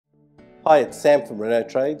Hi, it's Sam from Reno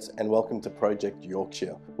Trades and welcome to Project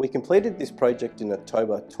Yorkshire. We completed this project in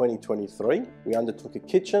October 2023. We undertook a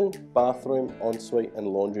kitchen, bathroom, ensuite and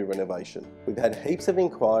laundry renovation. We've had heaps of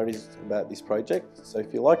inquiries about this project, so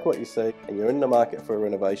if you like what you see and you're in the market for a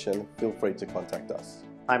renovation, feel free to contact us.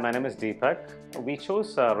 Hi, my name is Deepak. We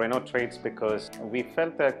chose Reno Trades because we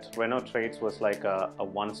felt that Reno Trades was like a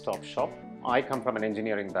one-stop shop. I come from an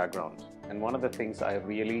engineering background, and one of the things I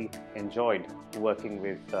really enjoyed working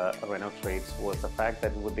with Reno Trades was the fact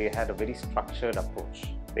that they had a very structured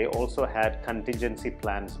approach. They also had contingency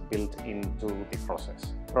plans built into the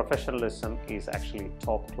process. Professionalism is actually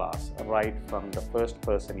top class, right from the first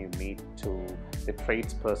person you meet to the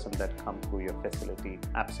tradesperson that come through your facility.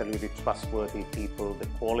 Absolutely trustworthy people. The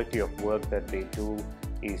quality of work that they do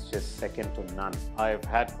is just second to none. I've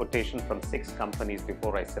had quotation from 6 companies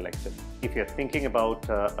before I selected. If you're thinking about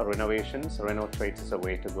renovations, Reno Trades is a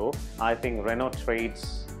way to go. I think Reno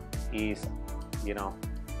Trades is,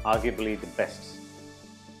 arguably the best